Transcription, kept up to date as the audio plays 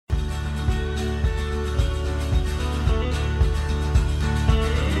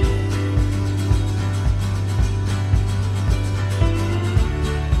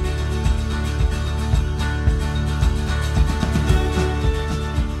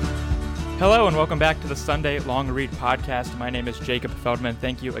Hello and welcome back to the Sunday Long Read Podcast. My name is Jacob Feldman.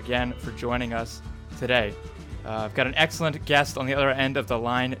 Thank you again for joining us today. I've got an excellent guest on the other end of the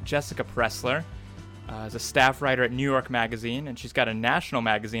line, Jessica Pressler. Is a staff writer at New York Magazine, and she's got a National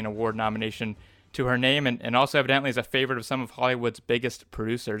Magazine Award nomination to her name, and also evidently is a favorite of some of Hollywood's biggest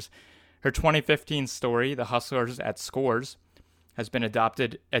producers. Her 2015 story, The Hustlers at Scores, has been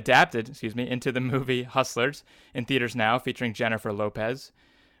adapted into the movie Hustlers in theaters now, featuring Jennifer Lopez.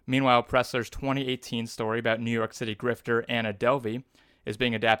 Meanwhile, Pressler's 2018 story about New York City grifter Anna Delvey is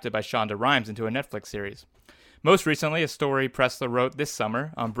being adapted by Shonda Rhimes into a Netflix series. Most recently, a story Pressler wrote this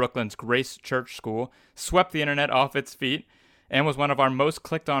summer on Brooklyn's Grace Church School swept the internet off its feet and was one of our most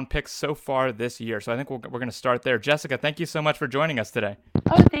clicked on picks so far this year. So I think we're going to start there. Jessica, thank you so much for joining us today.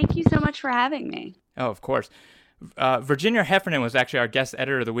 Oh, thank you so much for having me. Oh, of course. Virginia Heffernan was actually our guest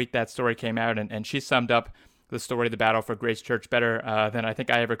editor of the week that story came out, and she summed up the story, The Battle for Grace Church, better than I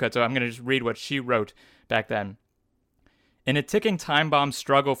think I ever could. So I'm going to just read what she wrote back then. In a ticking time bomb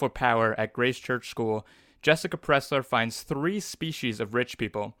struggle for power at Grace Church School, Jessica Pressler finds three species of rich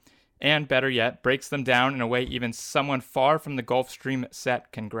people, and better yet, breaks them down in a way even someone far from the Gulf Stream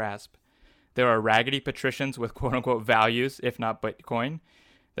set can grasp. There are raggedy patricians with quote-unquote values, if not Bitcoin.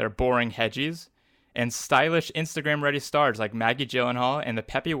 There are boring hedgies, and stylish Instagram-ready stars like Maggie Gyllenhaal and the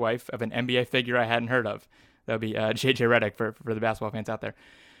peppy wife of an NBA figure I hadn't heard of. That would be J.J. Redick for the basketball fans out there.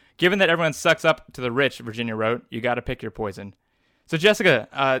 Given that everyone sucks up to the rich, Virginia wrote, you got to pick your poison. So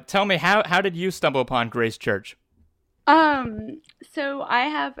Jessica, tell me, how did you stumble upon Grace Church? So I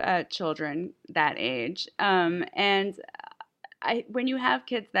have children that age, and when you have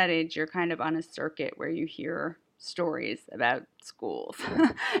kids that age, you're kind of on a circuit where you hear stories about schools,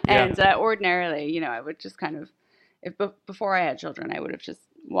 and ordinarily, I would just kind of, before I had children, I would have just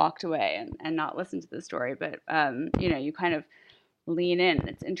walked away and not listened to the story. But you kind of lean in.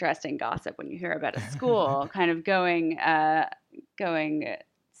 It's interesting gossip when you hear about a school kind of going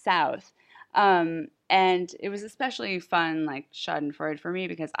south. And it was especially fun, like schadenfreude for me,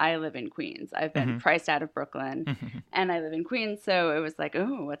 because I live in Queens. I've been priced out of Brooklyn, and I live in Queens. So it was like,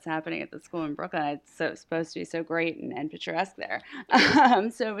 oh, what's happening at the school in Brooklyn? It's supposed to be so great and picturesque there.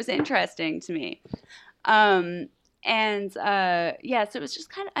 So it was interesting to me. So it was just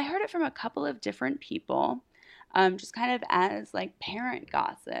kind of, I heard it from a couple of different people, just kind of as like parent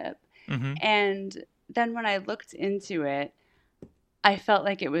gossip. And then when I looked into it, I felt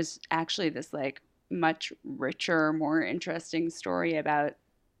like it was actually this like much richer, more interesting story about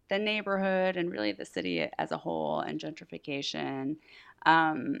the neighborhood and really the city as a whole, and gentrification,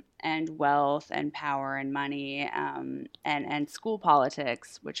 and wealth and power and money, and school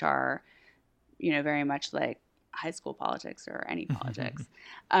politics, which are, very much like high school politics or any politics.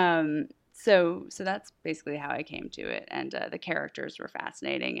 So that's basically how I came to it. And the characters were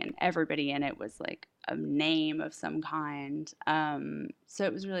fascinating, and everybody in it was like a name of some kind. So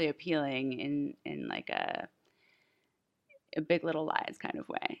it was really appealing in like a Big Little Lies kind of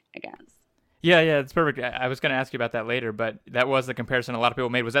way, I guess. Yeah, that's perfect. I was going to ask you about that later, but that was the comparison a lot of people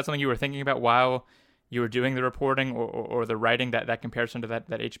made. Was that something you were thinking about while you were doing the reporting or the writing, that comparison to that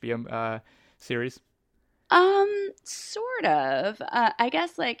HBO series? Sort of. I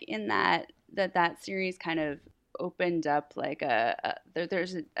guess like in that series kind of opened up like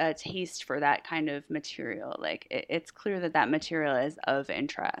there's a taste for that kind of material. Like it's clear that material is of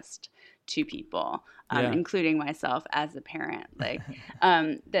interest to people, including myself as a parent. Like,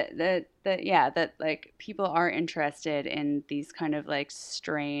 that like people are interested in these kind of like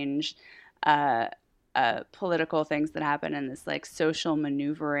strange, political things that happen in this like social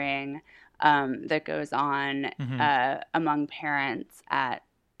maneuvering that goes on among parents at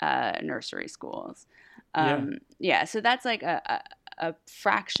nursery schools. So that's like a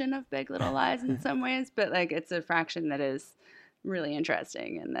fraction of Big Little Lies in some ways, but like it's a fraction that is really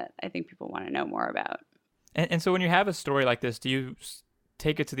interesting and that I think people want to know more about. And so when you have a story like this, do you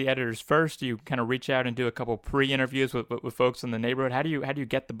take it to the editors first? Do you kind of reach out and do a couple pre-interviews with folks in the neighborhood? How do you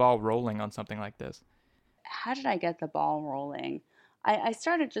get the ball rolling on something like this? How did I get the ball rolling? I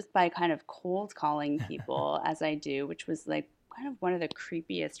started just by kind of cold calling people as I do, which was like kind of one of the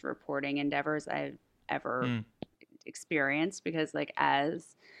creepiest reporting endeavors I've ever experienced, because like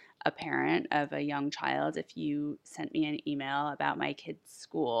as a parent of a young child, if you sent me an email about my kid's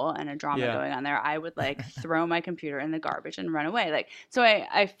school and a drama going on there, I would like throw my computer in the garbage and run away. Like, so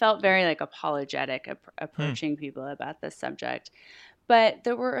I felt very like apologetic approaching people about this subject. But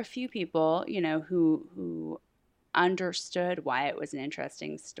there were a few people, who understood why it was an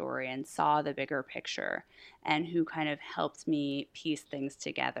interesting story and saw the bigger picture, and who kind of helped me piece things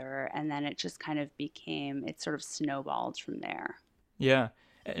together. And then it just kind of it sort of snowballed from there. Yeah.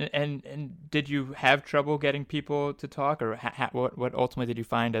 And did you have trouble getting people to talk, or what ultimately did you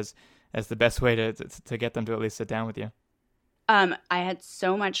find as the best way to get them to at least sit down with you? I had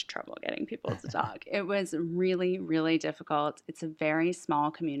so much trouble getting people to talk. It was really, really difficult. It's a very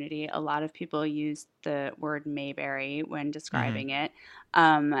small community. A lot of people use the word Mayberry when describing it.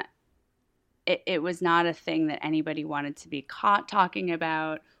 It was not a thing that anybody wanted to be caught talking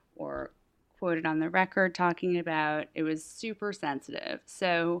about or quoted on the record talking about. It was super sensitive.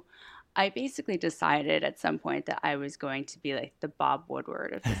 So I basically decided at some point that I was going to be like the Bob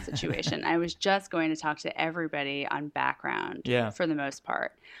Woodward of the situation. I was just going to talk to everybody on background for the most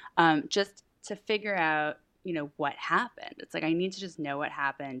part, just to figure out, what happened. It's like, I need to just know what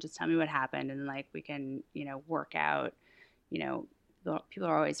happened. Just tell me what happened. And like, we can, work out, people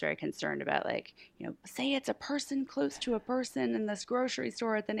are always very concerned about like, say it's a person close to a person in this grocery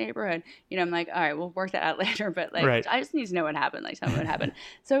store at the neighborhood. I'm like, all right, we'll work that out later. But like, right. I just need to know what happened. Like, tell me what happened.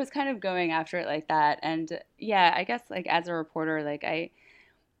 So I was kind of going after it like that. And yeah, I guess like as a reporter, like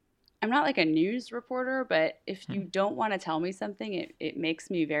I'm not like a news reporter, but if you don't want to tell me something, it makes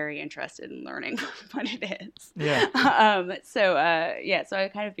me very interested in learning what it is. Yeah. So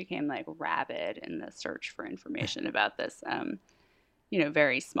I kind of became like rabid in the search for information about this,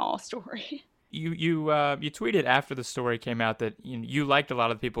 very small story. You tweeted after the story came out that you liked a lot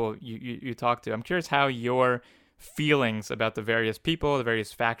of the people you talked to. I'm curious how your feelings about the various people, the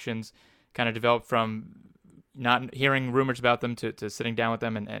various factions, kind of developed from not hearing rumors about them to sitting down with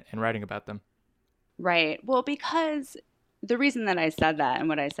them and writing about them. Right. Well, because the reason that I said that and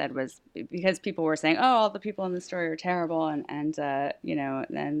what I said was because people were saying, oh, all the people in the story are terrible and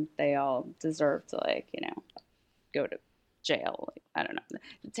then they all deserve to go to jail. Like, I don't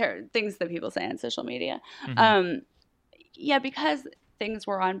know, things that people say on social media. Mm-hmm. Because things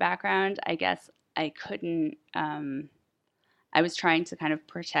were on background, I guess I couldn't, I was trying to kind of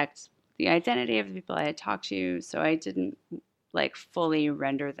protect the identity of the people I had talked to, so I didn't like fully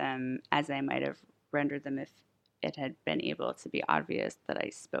render them as I might have rendered them if it had been able to be obvious that I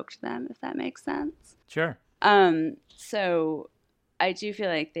spoke to them, if that makes sense. Sure. So I do feel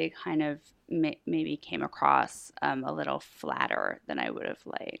like they kind of maybe came across a little flatter than I would have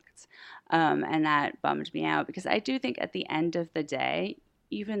liked. And that bummed me out because I do think at the end of the day,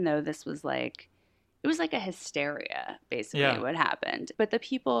 even though this was like, it was like a hysteria, basically, what happened. But the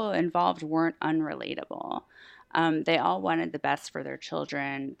people involved weren't unrelatable. They all wanted the best for their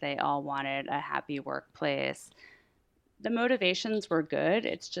children. They all wanted a happy workplace. The motivations were good.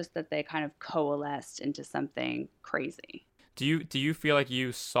 It's just that they kind of coalesced into something crazy. Do you feel like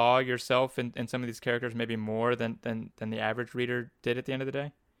you saw yourself in some of these characters maybe more than the average reader did at the end of the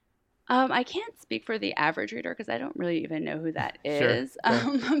day? I can't speak for the average reader because I don't really even know who that is.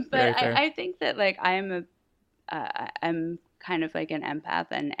 Sure. But I think that like I'm kind of like an empath,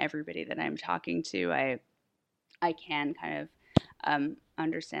 and everybody that I'm talking to, I can kind of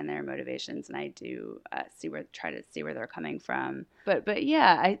understand their motivations, and I do try to see where they're coming from. But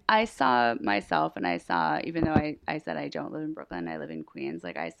yeah, I saw myself, and I saw, even though I said I don't live in Brooklyn, I live in Queens.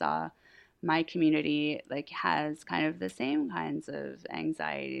 Like I saw my community like has kind of the same kinds of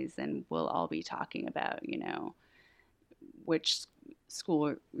anxieties, and we'll all be talking about, which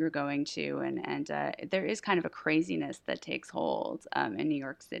school you're going to. And there is kind of a craziness that takes hold in New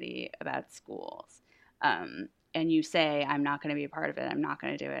York City about schools. And you say, I'm not going to be a part of it. I'm not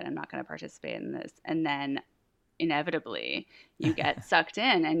going to do it. I'm not going to participate in this. And then inevitably you get sucked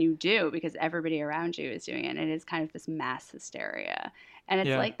in, and you do, because everybody around you is doing it. And it is kind of this mass hysteria. And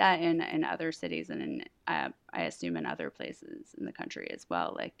it's like that in other cities, and I assume in other places in the country as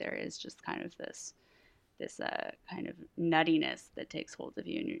well. Like there is just kind of this kind of nuttiness that takes hold of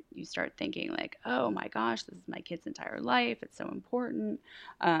you, and you start thinking like, oh my gosh, this is my kid's entire life. It's so important.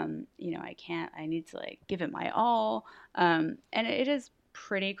 I need to like give it my all. And it is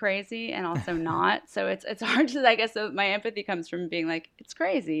pretty crazy and also not. So it's hard to, I guess, so my empathy comes from being like, it's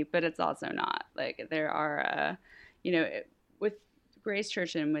crazy, but it's also not. Like there are, with Grace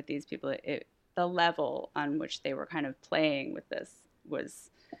Church and with these people, the level on which they were kind of playing with this was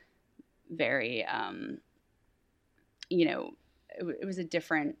very, it was a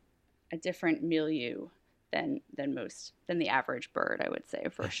different milieu than the average bird, I would say,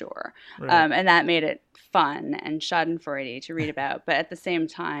 for sure. Right. And that made it fun and schadenfreude to read about. But at the same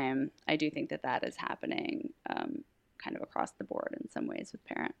time, I do think that is happening kind of across the board in some ways with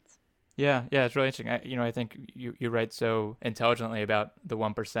parents. Yeah, it's really interesting. I think you write so intelligently about the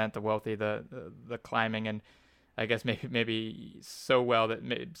 1%, the wealthy, the climbing, and I guess maybe so well that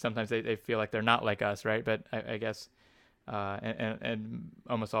sometimes they feel like they're not like us, right? But I guess, and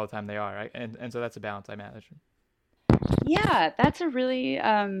almost all the time they are, right? And so that's a balance, I imagine. Yeah, that's a really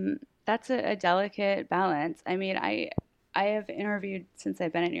that's a delicate balance. I mean, I have interviewed since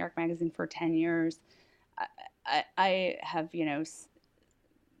I've been at New York Magazine for 10 years. I have,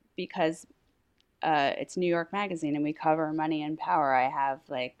 because it's New York Magazine and we cover money and power. I have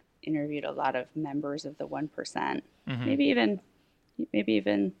like interviewed a lot of members of the 1%, Mm-hmm. maybe even maybe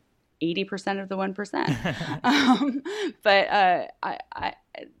even 80% of the 1%. But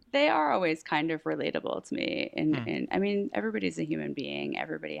they are always kind of relatable to me. And I mean, everybody's a human being.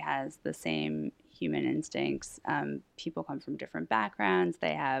 Everybody has the same human instincts. People come from different backgrounds.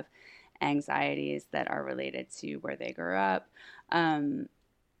 They have anxieties that are related to where they grew up. Um,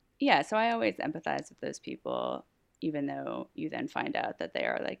 yeah, so I always empathize with those people, even though you then find out that they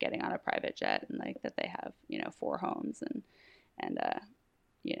are like getting on a private jet and like that they have, 4 homes and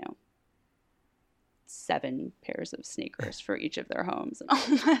you know, 7 pairs of sneakers for each of their homes and all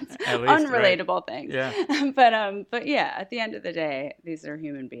that At least, right? unrelatable things. Yeah. But yeah, at the end of the day, these are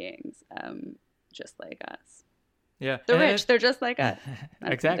human beings, just like us. Yeah. The rich, they're just like us.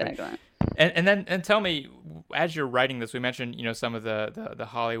 That's exactly. The tagline. And tell me, as you're writing this, we mentioned some of the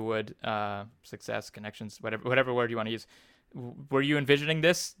Hollywood success connections, whatever word you want to use. Were you envisioning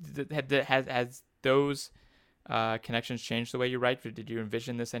this? Has those connections changed the way you write? Did you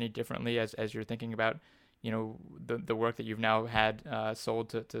envision this any differently as you're thinking about the work that you've now had sold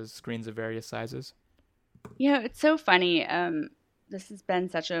to screens of various sizes? It's so funny. This has been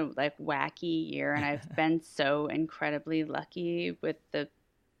such a like wacky year, and I've been so incredibly lucky with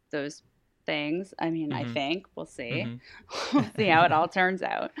those things. I mean, I Mm-hmm. think we'll see. Mm-hmm. We'll see how it all turns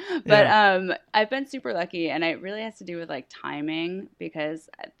out. But Yeah. I've been super lucky, and it really has to do with like timing because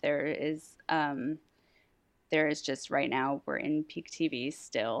there is just right now we're in peak TV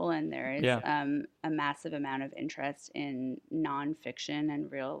still, and there is Yeah. a massive amount of interest in nonfiction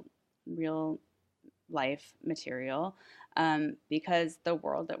and real life material, because the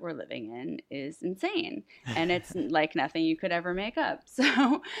world that we're living in is insane and it's like nothing you could ever make up.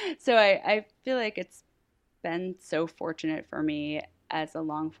 So I feel like it's been so fortunate for me as a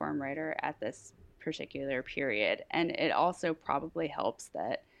long form writer at this particular period. And it also probably helps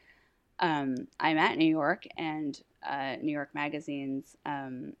that I'm at New York, and New York Magazine's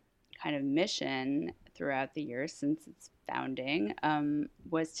kind of mission throughout the years since its founding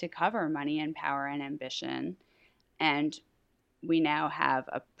was to cover money and power and ambition. And we now have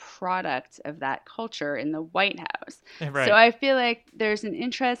a product of that culture in the White House. So Right. I feel like there's an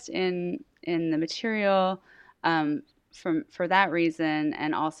interest in the material, for that reason,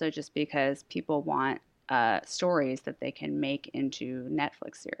 and also just because people want stories that they can make into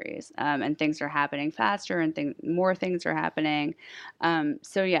Netflix series, and things are happening faster, and more things are happening.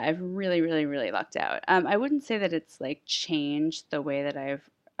 So yeah, I've really, really, really lucked out. I wouldn't say that it's like changed the way that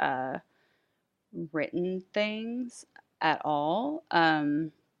I've written things at all.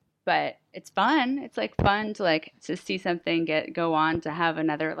 But it's fun. It's like fun to see something go on to have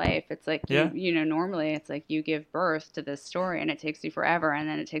another life. It's like Yeah. normally it's like you give birth to this story and it takes you forever, and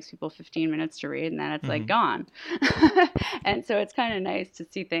then it takes people 15 minutes to read, and then it's like Mm-hmm. gone. And so it's kind of nice to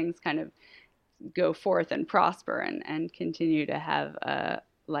see things kind of go forth and prosper and continue to have a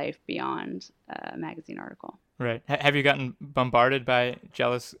life beyond a magazine article. Right. Have you gotten bombarded by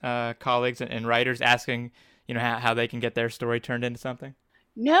jealous colleagues and writers asking, how they can get their story turned into something?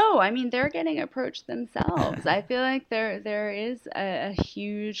 No, I mean they're getting approached themselves. I feel like there is a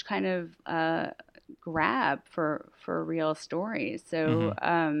huge kind of grab for real stories.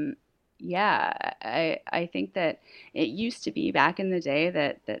 Mm-hmm. So yeah, I think that it used to be back in the day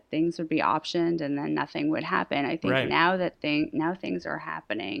that things would be optioned and then nothing would happen. I think Right. now now things are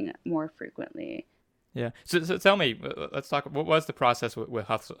happening more frequently. Yeah. So tell me, let's talk. What was the process with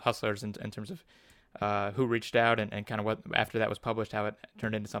Hustlers in terms of who reached out and kind of what after that was published, how it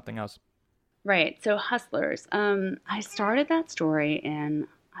turned into something else? Right. So Hustlers. I started that story in,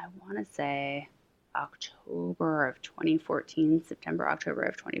 I want to say, October of 2014, September, October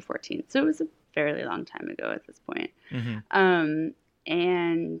of 2014. So it was a fairly long time ago at this point. Mm-hmm.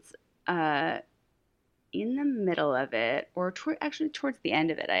 And in the middle of it, or actually towards the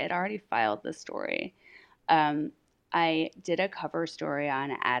end of it, I had already filed the story. Um, I did a cover story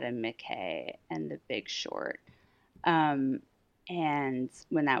on Adam McKay and The Big Short, um, and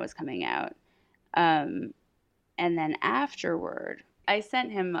when that was coming out. Um, and then afterward, I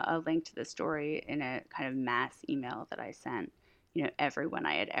sent him a link to the story in a kind of mass email that I sent, everyone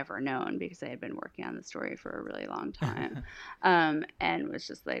I had ever known, because I had been working on the story for a really long time, and was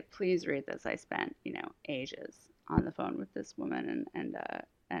just like, please read this. I spent, ages on the phone with this woman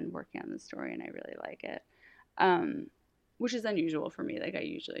and working on the story, and I really like it. Um, which is unusual for me. Like I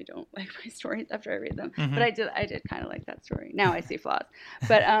usually don't like my stories after I read them, Mm-hmm. but I did kind of like that story. Now I see flaws,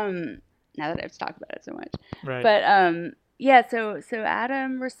 but now that I have to talk about it so much, Right. but yeah. So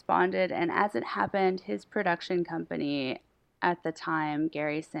Adam responded, and as it happened, his production company at the time,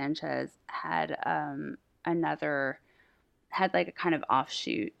 Gary Sanchez, another had like a kind of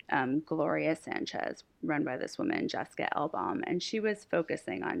offshoot, Gloria Sanchez, run by this woman, Jessica Elbaum, and she was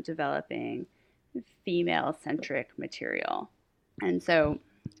focusing on developing female centric material. And so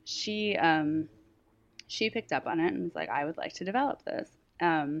she she picked up on it and was like, I would like to develop this.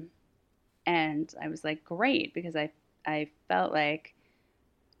 Um, and I was like, great, because I felt like,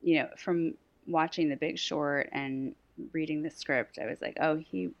 from watching The Big Short and reading the script, I was like, oh,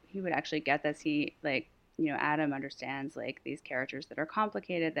 he would actually get this. He like, Adam understands like these characters that are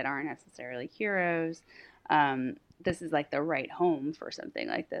complicated, that aren't necessarily heroes. This is like the right home for something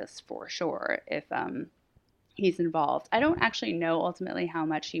like this for sure. If he's involved, I don't actually know ultimately how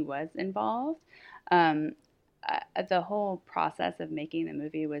much he was involved. Um, the whole process of making the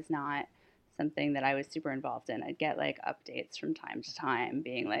movie was not something that I was super involved in. I'd get like updates from time to time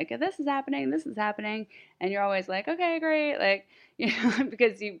being like, this is happening. And you're always like, okay, great. Like,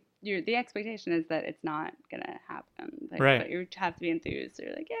 because the expectation is that it's not going to happen. Like, Right. but you have to be enthused.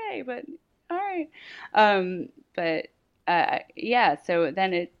 You're like, yay, but all right. But yeah, so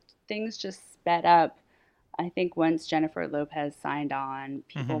then things just sped up. I think once Jennifer Lopez signed on,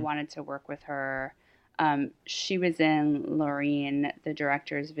 people Mm-hmm. wanted to work with her. She was in Lorene, the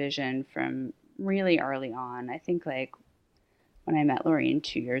director's vision from really early on. I think like when I met Lorene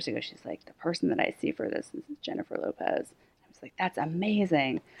 2 years ago, she's like, the person that I see for this is Jennifer Lopez. I was like, that's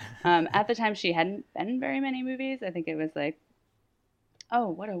amazing. At the time, she hadn't been in very many movies. I think it was like, oh,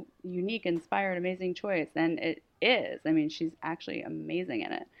 what a unique, inspired, amazing choice. And it is. I mean, she's actually amazing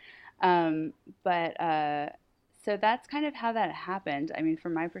in it. Um, but so that's kind of how that happened. I mean,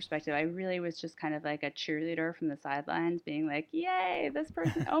 from my perspective, I really was just kind of like a cheerleader from the sidelines, being like, "Yay, this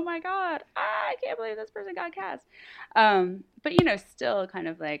person! Oh my God, I can't believe this person got cast." But still kind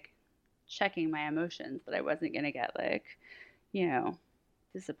of like checking my emotions that I wasn't gonna get like, you know,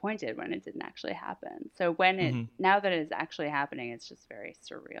 disappointed when it didn't actually happen. So Mm-hmm. now that it is actually happening, it's just very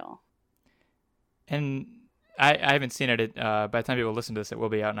surreal. And I haven't seen it. By the time people listen to this, it will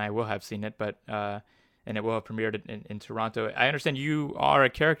be out, and I will have seen it. But and it will have premiered in Toronto. I understand you are a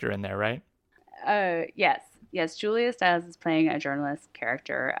character in there, right? Yes. Julia Stiles is playing a journalist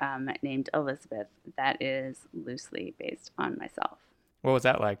character named Elizabeth that is loosely based on myself. What was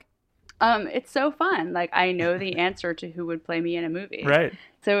that like? It's so fun. Like I know the answer to who would play me in a movie, Right.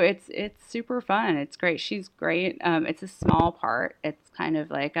 so it's super fun. It's great. She's great. It's a small part. It's kind of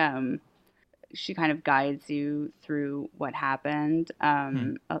like she kind of guides you through what happened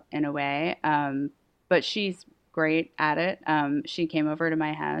Hmm. in a way. But she's great at it. She came over to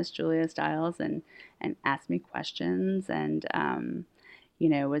my house, Julia Stiles, and asked me questions, and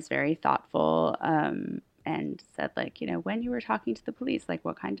was very thoughtful, and said like, when you were talking to the police, like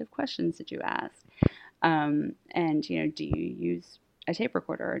what kind of questions did you ask? And do you use a tape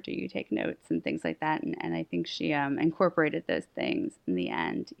recorder or do you take notes and things like that? And I think she incorporated those things in the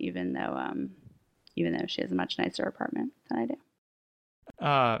end, even though she has a much nicer apartment than I do.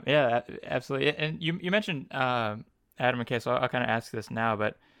 Yeah, absolutely. And you mentioned Adam McKay, so I'll kind of ask this now,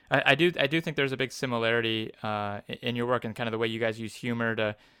 but I do think there's a big similarity in your work and kind of the way you guys use humor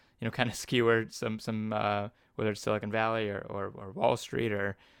to, kind of skewer some whether it's Silicon Valley or Wall Street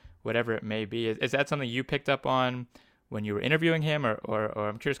or whatever it may be. Is that something you picked up on when you were interviewing him, or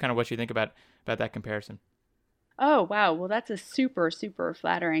I'm curious kind of what you think about that comparison? Oh, wow. Well, that's a super, super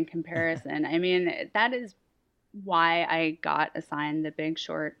flattering comparison. I mean, that is why I got assigned the Big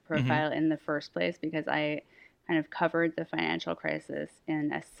Short Hmm. profile in the first place, because I kind of covered the financial crisis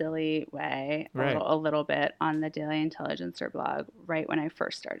in a silly way, Right. a little bit on the Daily Intelligencer blog right when I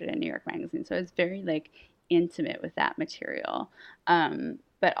first started in New York Magazine. So I was very like intimate with that material,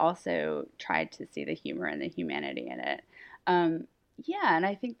 but also tried to see the humor and the humanity in it. Um, yeah, and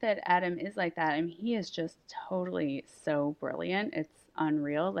I think that Adam is like that. I mean, he is just totally so brilliant. It's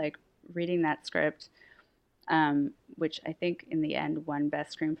unreal. Like reading that script, which I think in the end won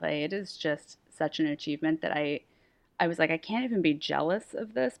Best Screenplay. It is just such an achievement that I was like, I can't even be jealous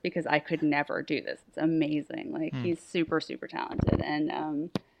of this because I could never do this. It's amazing. Like Hmm. he's super, super talented,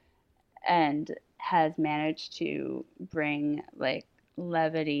 and has managed to bring like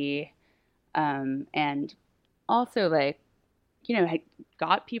levity, and also like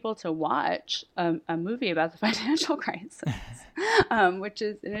got people to watch a movie about the financial crisis, which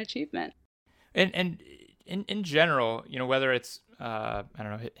is an achievement. And in general, whether it's I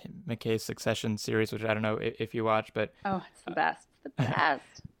don't know, McKay's Succession series, which I don't know if you watch, but oh, it's the best. It's the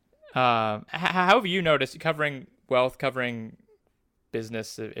best. How have you noticed, covering wealth, covering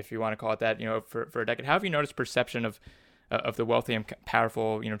business, if you want to call it that, for a decade, how have you noticed perception of the wealthy and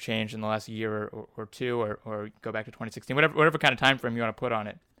powerful, change in the last year or two, or go back to 2016, whatever kind of time frame you want to put on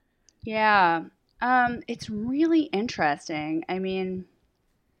it? Yeah. It's really interesting. I mean,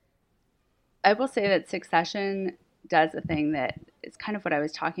 I will say that Succession does a thing that is kind of what I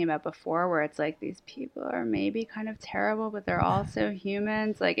was talking about before, where it's like these people are maybe kind of terrible, but they're also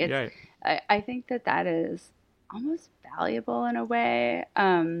humans. Like it's, Yeah. I think that is almost valuable in a way,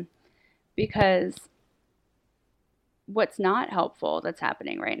 because what's not helpful that's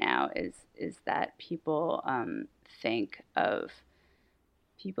happening right now is that people think of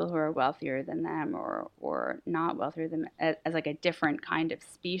people who are wealthier than them or not wealthier than them as like a different kind of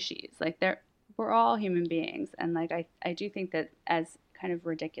species. Like we're all human beings, and like I do think that as kind of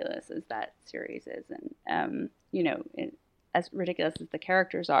ridiculous as that series is, and as ridiculous as the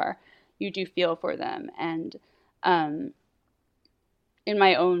characters are, you do feel for them. And in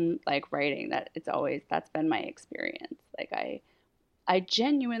my own like writing, that's been my experience. Like I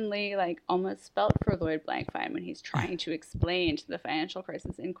genuinely like almost felt for Lloyd Blankfein when he's trying to explain to the Financial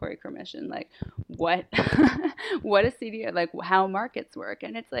Crisis Inquiry Commission like what what a CDO, like how markets work.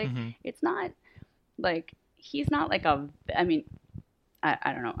 And it's like it's not like he's not like I mean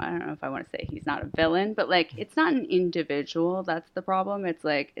I don't know if I want to say he's not a villain, but like it's not an individual that's the problem. It's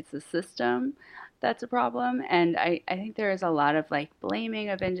like it's a system that's a problem. And I think there is a lot of like blaming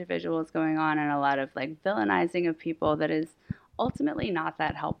of individuals going on, and a lot of like villainizing of people that is ultimately not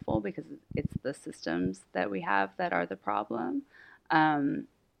that helpful, because it's the systems that we have that are the problem. And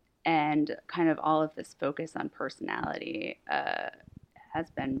kind of all of this focus on personality has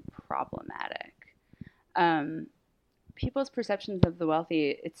been problematic. People's perceptions of the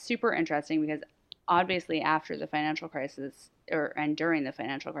wealthy, it's super interesting because obviously after the financial crisis and during the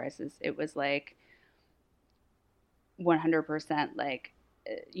financial crisis, it was like 100% like,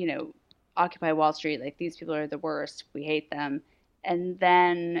 Occupy Wall Street, like these people are the worst, we hate them. And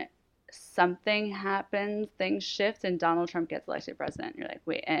then something happens, things shift, and Donald Trump gets elected president. You're like,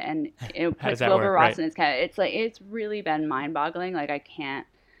 wait, and it puts Wilbur Ross in his cabinet. It's like, it's really been mind-boggling. Like I can't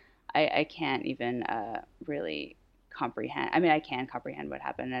even really comprehend. I mean, I can comprehend what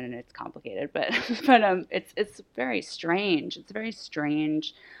happened, and it's complicated, but it's very strange. It's a very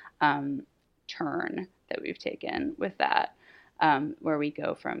strange turn that we've taken with that, where we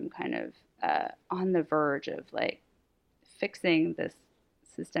go from kind of on the verge of like fixing this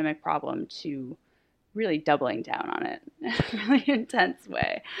systemic problem to really doubling down on it in a really intense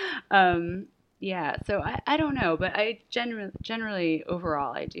way. Yeah, so I don't know, but I generally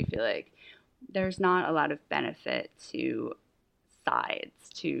overall, I do feel like there's not a lot of benefit to sides,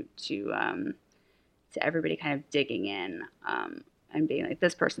 to everybody kind of digging in and being like,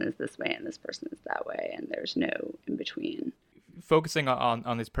 this person is this way and this person is that way, and there's no in between. Focusing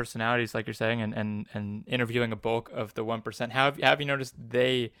on these personalities, like you're saying, and interviewing a bulk of the 1%, have you noticed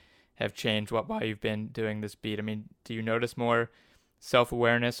they have changed while you've been doing this beat? I mean, do you notice more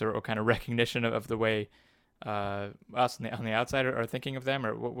self-awareness or kind of recognition of the way us on the outside are thinking of them,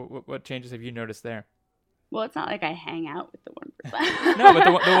 or what changes have you noticed there? Well, it's not like I hang out with the 1%. No,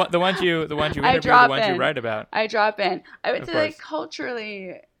 but the ones you interview, the ones you write about. I drop in. I would say like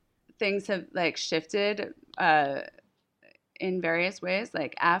culturally, things have like shifted in various ways.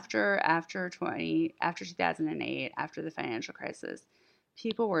 Like after 2008, after the financial crisis,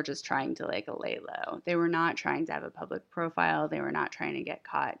 people were just trying to like lay low. They were not trying to have a public profile. They were not trying to get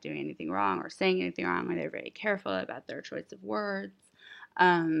caught doing anything wrong or saying anything wrong. They were very careful about their choice of words.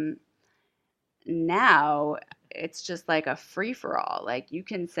 Now it's just like a free for all. Like you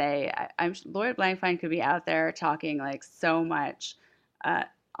can say, I'm Lloyd Blankfein could be out there talking like so much.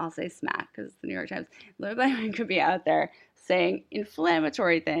 I'll say smack because it's the New York Times. Lloyd Blankfein could be out there saying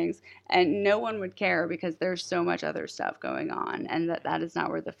inflammatory things, and no one would care because there's so much other stuff going on, and that is not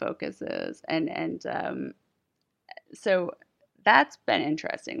where the focus is. And so that's been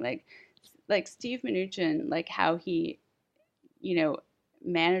interesting. Like Steve Mnuchin, like how he,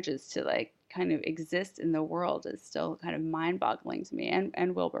 manages to like kind of exist in the world is still kind of mind-boggling to me.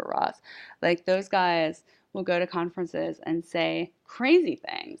 And Wilbur Ross, like those guys will go to conferences and say crazy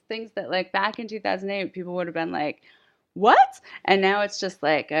things that like back in 2008 people would have been like, what? And now it's just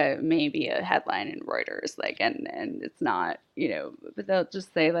like maybe a headline in Reuters, like, and it's not, but they'll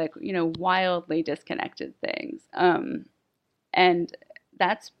just say like, wildly disconnected things. And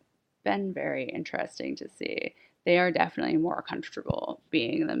that's been very interesting to see. They are definitely more comfortable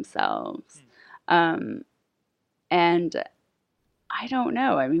being themselves. And I don't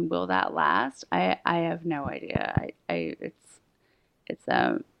know. I mean, will that last? I have no idea. It's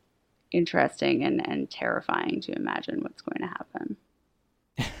interesting and terrifying to imagine what's going to happen.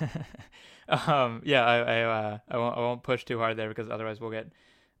 Yeah, I won't push too hard there because otherwise we'll get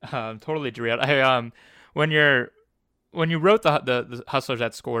totally derailed. When you're when you wrote the Hustlers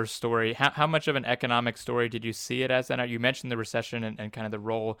at Scores story, how much of an economic story did you see it as? And you mentioned the recession and kind of the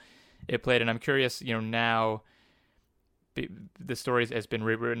role it played, and I'm curious, now the story has been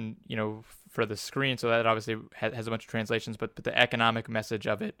rewritten, for the screen, so that obviously has a bunch of translations, but the economic message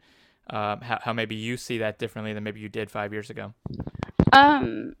of it, how maybe you see that differently than maybe you did 5 years ago.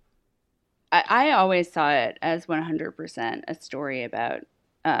 Um, I always saw it as 100% a story about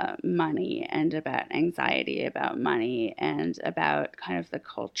money and about anxiety about money and about kind of the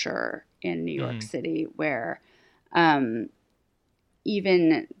culture in New York Mm-hmm. City where um,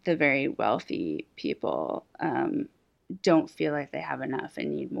 even the very wealthy people don't feel like they have enough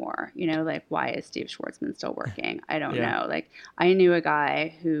and need more. Like, why is Steve Schwartzman still working? I don't Yeah. know. Like, I knew a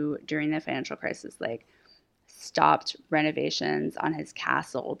guy who, during the financial crisis, like, stopped renovations on his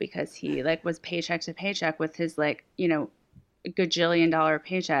castle because he like was paycheck to paycheck with his like gajillion-dollar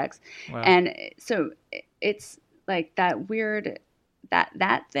paychecks. Wow. And so it's like that weird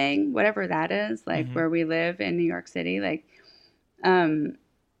that thing, whatever that is, like Mm-hmm. where we live in New York City, like um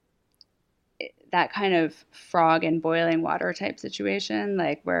that kind of frog in boiling water type situation,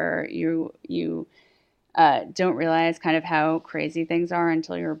 like where you don't realize kind of how crazy things are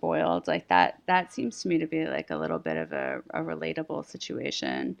until you're boiled. Like that seems to me to be like a little bit of a relatable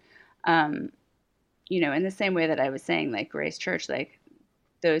situation. Um, in the same way that I was saying, like Grace Church, like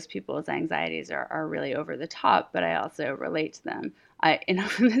those people's anxieties are really over the top, but I also relate to them. In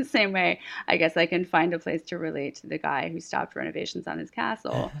the same way, I guess I can find a place to relate to the guy who stopped renovations on his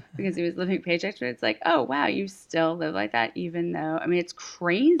castle because he was living paycheck to it. It's like, oh wow, you still live like that, even though, I mean, it's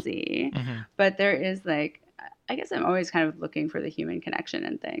crazy, Mm-hmm. but there is like, I guess I'm always kind of looking for the human connection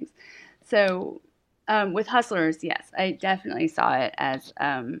in things. So with Hustlers, yes, I definitely saw it as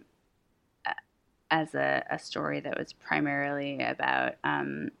a story that was primarily about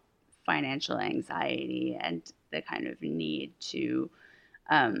financial anxiety and the kind of need to.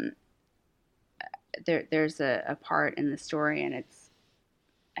 Um, there's a part in the story, and it's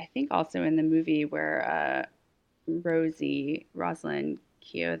I think also in the movie where Rosalind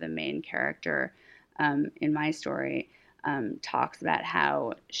Keough, the main character in my story, talks about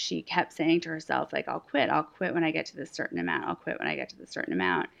how she kept saying to herself, like, I'll quit when I get to this certain amount, I'll quit when I get to this certain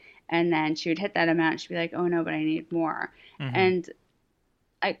amount. And then she would hit that amount and she'd be like, oh no, but I need more. Mm-hmm. And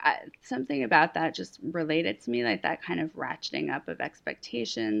something about that just related to me, like that kind of ratcheting up of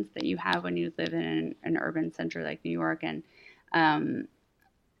expectations that you have when you live in an urban center like New York. And um,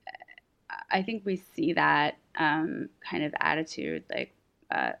 I think we see that kind of attitude like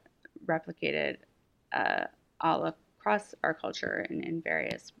replicated uh, all across our culture in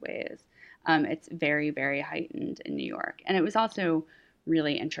various ways. It's very, very heightened in New York. And it was also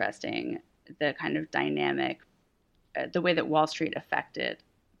really interesting, the kind of dynamic, the way that Wall Street affected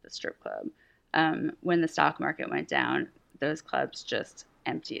the strip club. When the stock market went down, those clubs just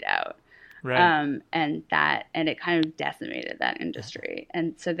emptied out. Right. And it kind of decimated that industry.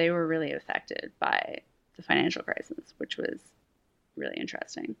 And so they were really affected by the financial crisis, which was really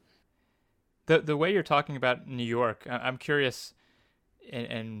interesting. The way you're talking about New York, I'm curious,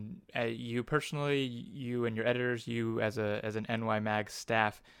 and you personally, you and your editors, you as an NY Mag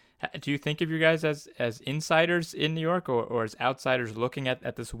staff, do you think of you guys as insiders in New York, or as outsiders looking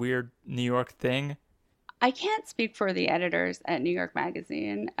at this weird New York thing? I can't speak for the editors at New York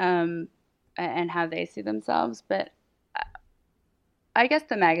Magazine and how they see themselves, but I guess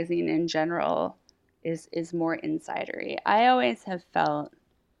the magazine in general is more insidery. I always have felt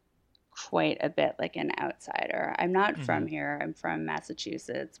quite a bit like an outsider. I'm not Mm-hmm. from here. I'm from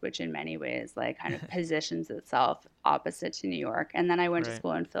Massachusetts, which in many ways like kind of positions itself opposite to New York. And then I went to Right.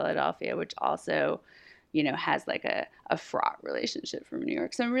 school in Philadelphia, which also, has like a fraught relationship from New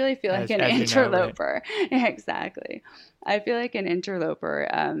York. So I really feel like an As you know, right? interloper. Yeah, exactly. I feel like an interloper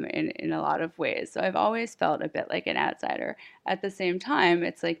in a lot of ways. So I've always felt a bit like an outsider. At the same time,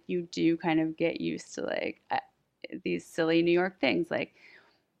 it's like you do kind of get used to like these silly New York things like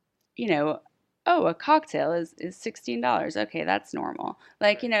oh, a cocktail is $16. Okay, that's normal.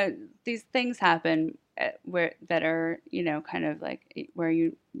 Like, these things happen where that are, kind of like where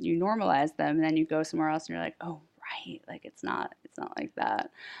you normalize them and then you go somewhere else and you're like, "Oh, right. Like it's It's not like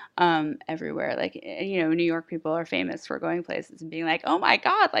that everywhere. Like, New York people are famous for going places and being like, oh my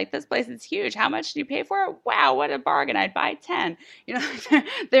God, like this place is huge. How much do you pay for it? Wow, what a bargain. I'd buy 10.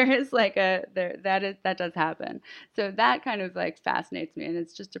 There is like that does happen. So that kind of like fascinates me. And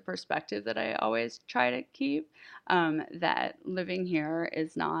it's just a perspective that I always try to keep, that living here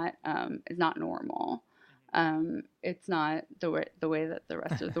is not normal. It's not the way that the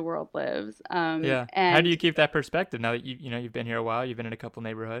rest of the world lives. Yeah. And How do you keep that perspective now that you've been here a while? You've been in a couple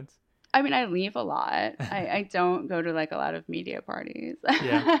neighborhoods. I mean, I leave a lot. I don't go to like a lot of media parties.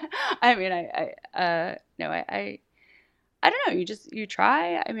 Yeah. I mean, no, I don't know. You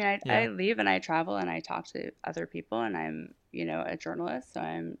try. I mean, I Yeah. leave and I travel and I talk to other people, and I'm, a journalist, so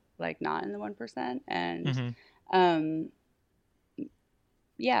I'm like not in the 1%. And Mm-hmm. um,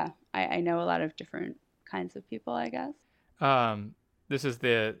 yeah, I know a lot of different kinds of people, I guess. This is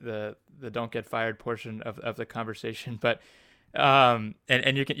the don't get fired portion of the conversation, but and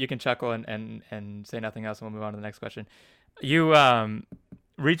you can chuckle and say nothing else, and we'll move on to the next question. You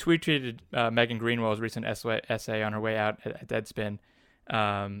retweeted Megan Greenwell's recent essay on her way out at Deadspin,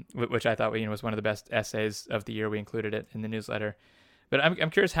 which I thought was one of the best essays of the year. We included it in the newsletter. But I'm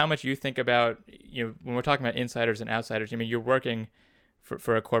curious how much you think about, when we're talking about insiders and outsiders. I mean, you're working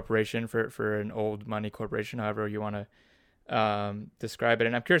for a corporation, for an old money corporation, however you want to describe it.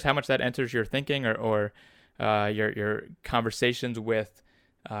 And I'm curious how much that enters your thinking or your conversations with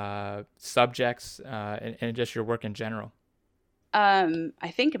subjects and just your work in general.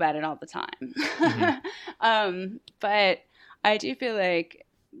 I think about it all the time. Mm-hmm. But I do feel like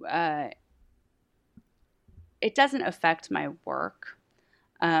it doesn't affect my work.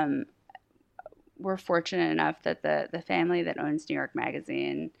 We're fortunate enough that the family that owns New York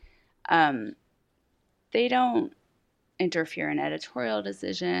Magazine, they don't interfere in editorial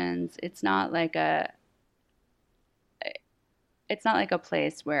decisions. It's not like a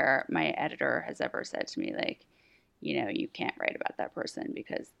place where my editor has ever said to me, like, you can't write about that person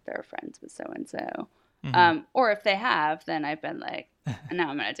because they're friends with so and so. Or if they have, then I've been like, no,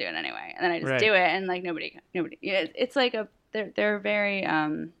 I'm gonna do it anyway, and then I just do it, and like nobody. It's like they're very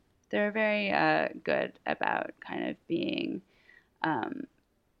good about kind of being.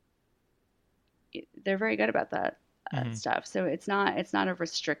 They're very good about that stuff. So it's not a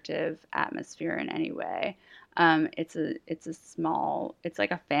restrictive atmosphere in any way. It's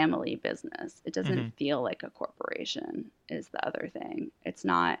like a family business. It doesn't feel like a corporation is the other thing. It's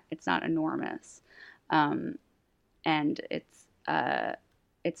not enormous. And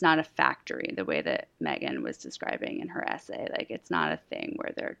it's not a factory the way that Megan was describing in her essay. Like, it's not a thing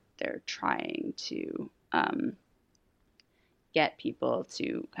where they're trying to get people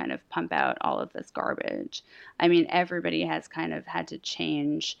to kind of pump out all of this garbage. I mean, everybody has kind of had to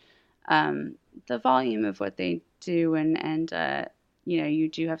change the volume of what they do, and you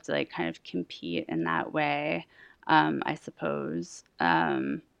do have to like kind of compete in that way, I suppose.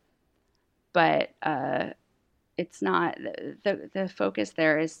 But it's not the focus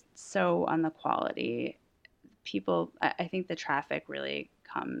there is so on the quality. I think the traffic really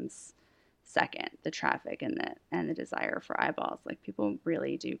comes second, the traffic and the desire for eyeballs. Like, people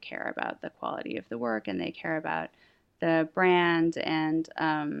really do care about the quality of the work, and they care about the brand and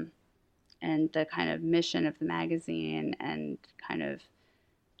the kind of mission of the magazine and kind of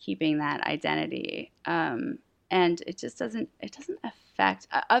keeping that identity. And it just doesn't affect,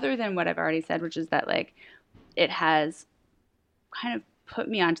 other than what I've already said, which is that like it has kind of put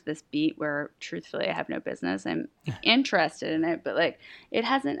me onto this beat where truthfully I have no business. I'm interested in it, but like it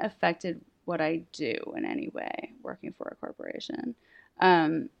hasn't affected what I do in any way working for a corporation.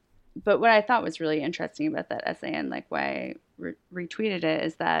 But what I thought was really interesting about that essay, and like why I retweeted it,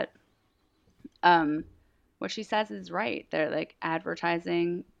 is that what she says is right. They're like,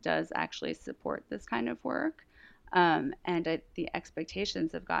 advertising does actually support this kind of work. And the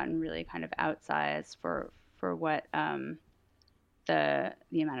expectations have gotten really kind of outsized for what the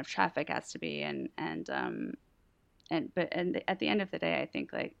amount of traffic has to be, and at the end of the day, I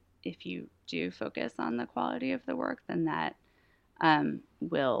think like if you do focus on the quality of the work, then that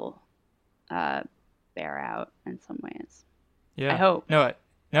will bear out in some ways. Yeah. I hope. No,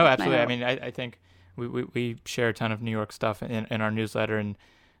 absolutely. I mean, I think we share a ton of New York stuff in our newsletter, and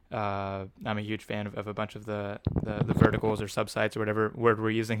I'm a huge fan of a bunch of the verticals or subsites or whatever word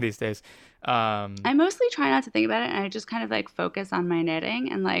we're using these days. I mostly try not to think about it, and I just kind of like focus on my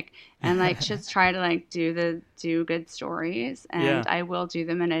knitting and just try to like do good stories, and I will do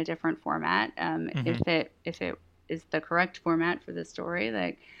them in a different format if it is the correct format for the story.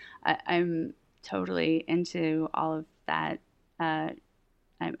 Like I'm totally into all of that.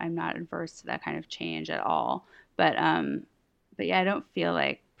 I'm not adverse to that kind of change at all, but but yeah, I don't feel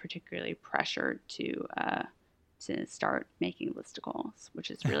like particularly pressured to start making listicles, which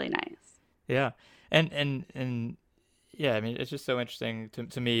is really nice. Yeah. And yeah, I mean, it's just so interesting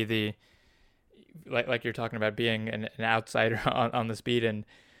to me, the like you're talking about being an outsider on this beat, and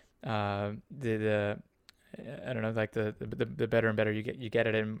the I don't know, like the better and better you get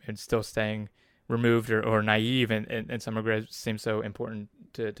at it, and still staying removed or naive, and in some regards seems so important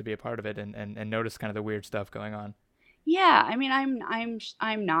to be a part of it, and notice kind of the weird stuff going on. Yeah, I mean,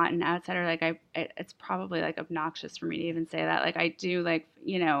 I'm not an outsider. Like it's probably like obnoxious for me to even say that. Like I do, like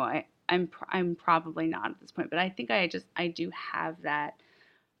I'm probably not at this point, but I think I do have that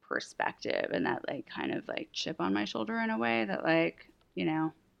perspective and that like kind of like chip on my shoulder in a way that like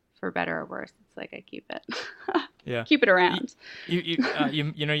for better or worse, it's like I keep it Yeah. keep it You around.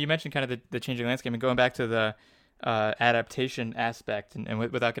 you mentioned kind of the changing landscape, and going back to the adaptation aspect, and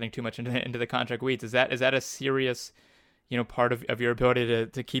without getting too much into the contract weeds, is that a serious part of your ability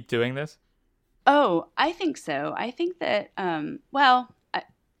to keep doing this? Oh, I think so. I think that well,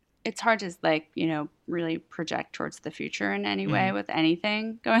 it's hard to like really project towards the future in any Mm-hmm. way with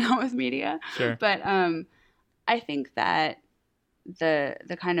anything going on with media, Sure. but I think that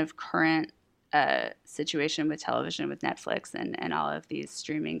the kind of current situation with television, with Netflix and all of these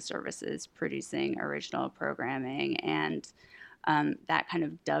streaming services producing original programming, and that kind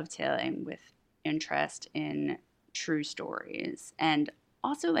of dovetailing with interest in true stories, and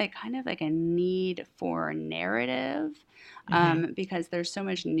also like kind of like a need for narrative, Mm-hmm. because there's so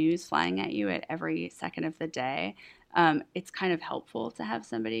much news flying at you at every second of the day. It's kind of helpful to have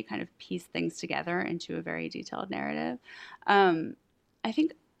somebody kind of piece things together into a very detailed narrative. I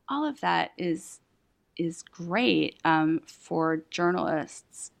think all of that is great for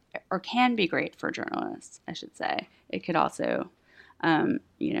journalists, or can be great for journalists, I should say. It could also,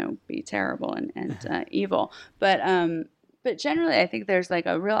 be terrible and evil. But generally, I think there's like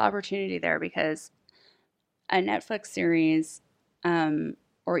a real opportunity there, because a Netflix series,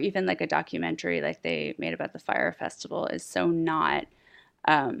 or even like a documentary like they made about the Fire Festival, is so not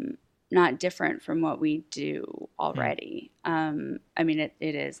different from what we do already. I mean, it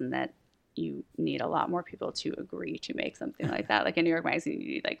is in that you need a lot more people to agree to make something like that. Like in New York Magazine, you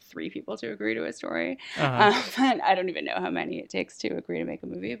need like 3 people to agree to a story. Uh-huh. And I don't even know how many it takes to agree to make a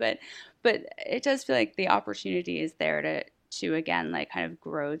movie, but it does feel like the opportunity is there to again like kind of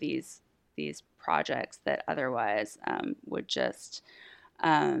grow these projects that otherwise would just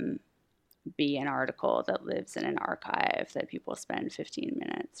um, be an article that lives in an archive that people spend 15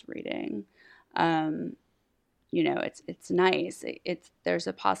 minutes reading. Um, it's nice. There's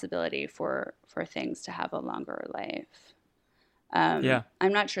a possibility for things to have a longer life. Yeah.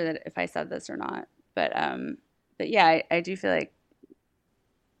 I'm not sure that if I said this or not, but yeah, I do feel like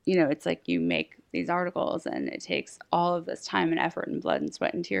it's like you make these articles and it takes all of this time and effort and blood and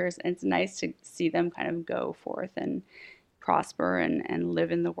sweat and tears, and it's nice to see them kind of go forth and prosper and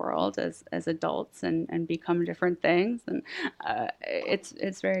live in the world as adults and become different things, and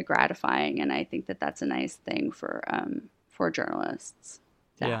it's very gratifying, and I think that that's a nice thing for journalists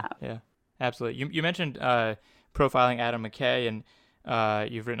to Yeah. have. Yeah. Absolutely. You mentioned profiling Adam McKay,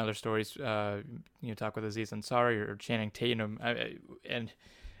 and you've written other stories. Talk with Aziz Ansari or Channing Tatum, and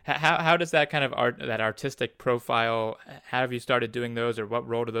how does that kind of that artistic profile? How have you started doing those, or what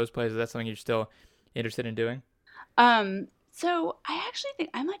role do those play? Is that something you're still interested in doing? So I actually think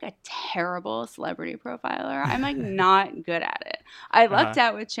I'm like a terrible celebrity profiler. I'm like not good at it. I lucked Uh-huh.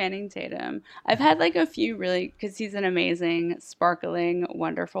 out with Channing Tatum. I've had like a few really, because he's an amazing, sparkling,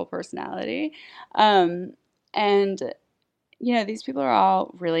 wonderful personality. Um, and these people are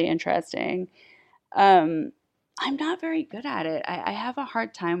all really interesting. Um, I'm not very good at it. I have a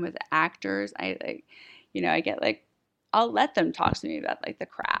hard time with actors. I like, I get like, I'll let them talk to me about like the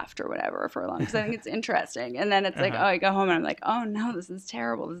craft or whatever for long, because I think it's interesting. And then it's like, oh, Uh-huh. I go home and I'm like, oh no, this is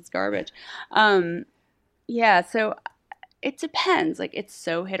terrible. This is garbage. Um, yeah. So it depends. Like it's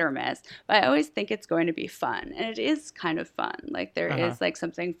so hit or miss, but I always think it's going to be fun, and it is kind of fun. Like there Uh-huh. is like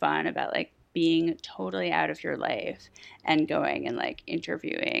something fun about like being totally out of your life and going and like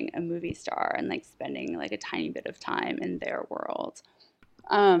interviewing a movie star and like spending like a tiny bit of time in their world.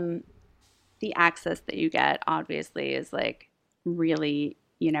 Um, the access that you get obviously is like really,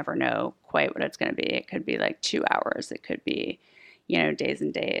 you never know quite what it's going to be. It could be like 2 hours. It could be, days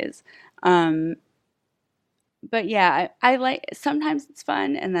and days. Um, but yeah, I like, sometimes it's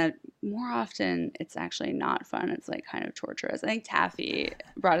fun, and then more often it's actually not fun. It's like kind of torturous. I think Taffy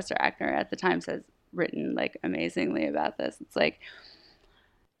Broadester Ackner at the Times has written like amazingly about this. It's like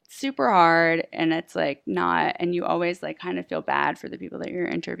super hard, and it's like not, and you always like kind of feel bad for the people that you're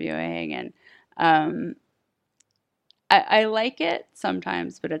interviewing, and um I like it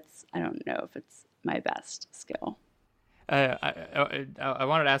sometimes, but I don't know if it's my best skill. I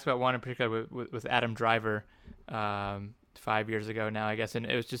wanted to ask about one in particular with Adam Driver 5 years ago now, I guess, and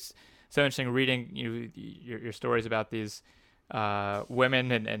it was just so interesting reading your stories about these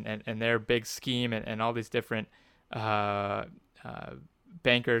women and their big scheme and all these different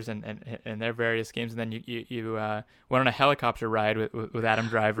bankers and their various schemes, and then you went on a helicopter ride with Adam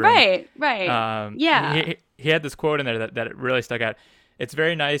Driver. Right. Yeah. He had this quote in there that really stuck out. It's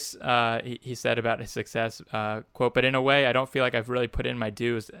very nice, he said about his success, quote, but in a way, I don't feel like I've really put in my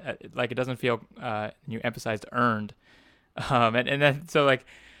dues. Like, it doesn't feel, you emphasized earned. And then, so, like,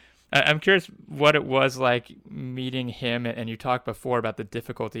 I'm curious what it was like meeting him, and you talked before about the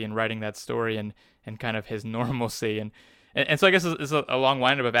difficulty in writing that story and kind of his normalcy. And so I guess it's a long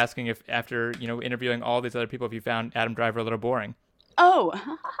wind-up of asking if, after, interviewing all these other people, if you found Adam Driver a little boring. Oh,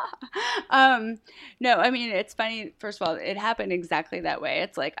 no, I mean, it's funny. First of all, it happened exactly that way.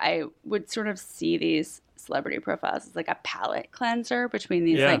 It's like I would sort of see these celebrity profiles as like a palate cleanser between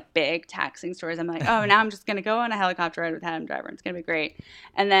these like big taxing stories. I'm like, oh, now I'm just going to go on a helicopter ride with Adam Driver. It's going to be great.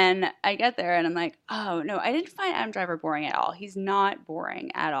 And then I get there and I'm like, oh, no, I didn't find Adam Driver boring at all. He's not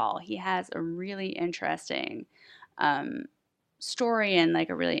boring at all. He has a really interesting story and like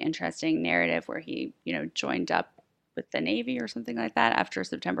a really interesting narrative where he, joined up with the Navy or something like that after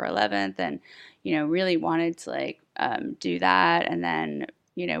September 11th and, really wanted to like do that and then,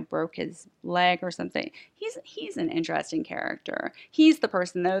 broke his leg or something. He's an interesting character. He's the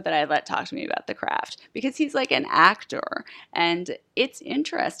person, though, that I let talk to me about the craft because he's like an actor. And it's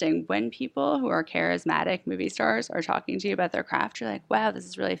interesting when people who are charismatic movie stars are talking to you about their craft, you're like, wow, this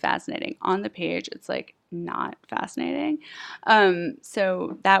is really fascinating. On the page, it's like not fascinating.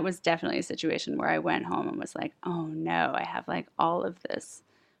 So that was definitely a situation where I went home and was like, oh no, I have like all of this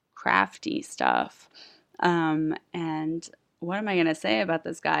crafty stuff. And what am I going to say about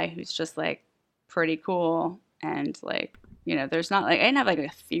this guy who's just like pretty cool and like, there's not like, I didn't have like a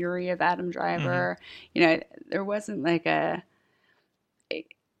theory of Adam Driver. There wasn't like I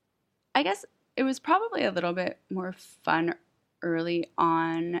guess it was probably a little bit more fun early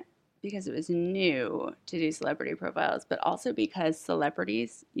on because it was new to do celebrity profiles, but also because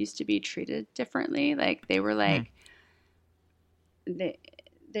celebrities used to be treated differently. Like they were like, they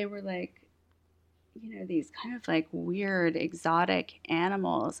were like, these kind of like weird exotic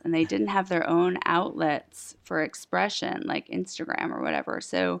animals, and they didn't have their own outlets for expression like Instagram or whatever.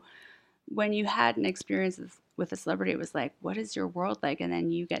 So when you had an experience with a celebrity, it was like, what is your world like? And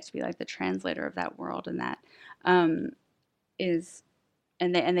then you get to be like the translator of that world. And that is,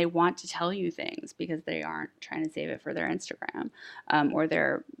 and they want to tell you things because they aren't trying to save it for their Instagram or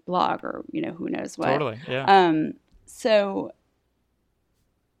their blog or, who knows what. Totally. Yeah. So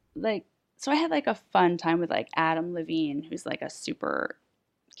I had like a fun time with like Adam Levine, who's like a super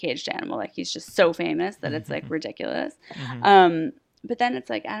caged animal. Like he's just so famous that it's like ridiculous. But then it's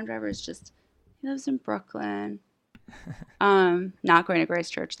like Adam Driver is just, he lives in Brooklyn. Not going to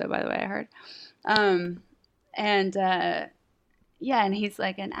Grace Church though, by the way, I heard. And he's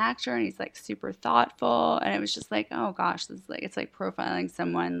like an actor and he's like super thoughtful. And it was just like, oh gosh, this is like, it's like profiling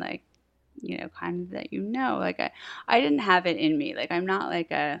someone like, kind of that, like I didn't have it in me. Like I'm not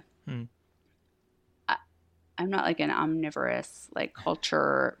like I'm not like an omnivorous like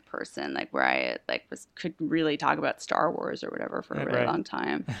culture person, like where I like could really talk about Star Wars or whatever for a really long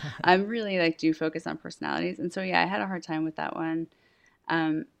time. I'm really like do focus on personalities, and so I had a hard time with that one,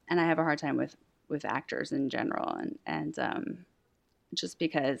 and I have a hard time with actors in general, and just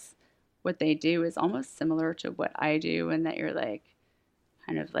because what they do is almost similar to what I do, and that you're like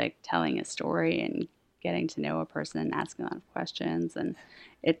kind of like telling a story and getting to know a person and asking a lot of questions, and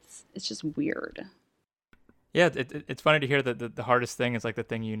it's just weird. Yeah, it's funny to hear that the hardest thing is like the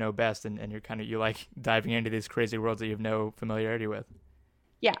thing you know best, and you like diving into these crazy worlds that you have no familiarity with.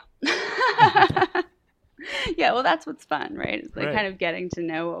 Yeah. Yeah, well, that's what's fun, right? It's like kind of getting to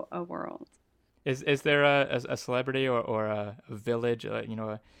know a world. Is there a celebrity or a village, that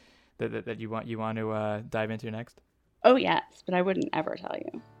you want to dive into next? Oh yes, but I wouldn't ever tell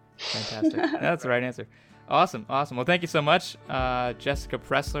you. Fantastic. That's the right answer. Awesome. Well, thank you so much, Jessica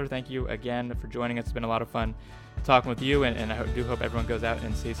Pressler. Thank you again for joining us. It's been a lot of fun talking with you, and I do hope everyone goes out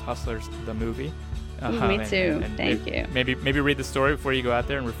and sees Hustlers, the movie. Me too. Thank you. Maybe read the story before you go out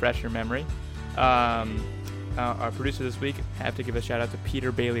there and refresh your memory. Our producer this week, I have to give a shout out to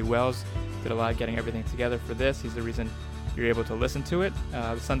Peter Bailey Wells. Did a lot getting everything together for this. He's the reason you're able to listen to it.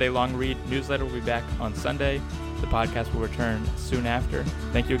 The Sunday Long Read newsletter will be back on Sunday. The podcast will return soon after.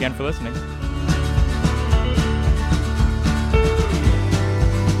 Thank you again for listening.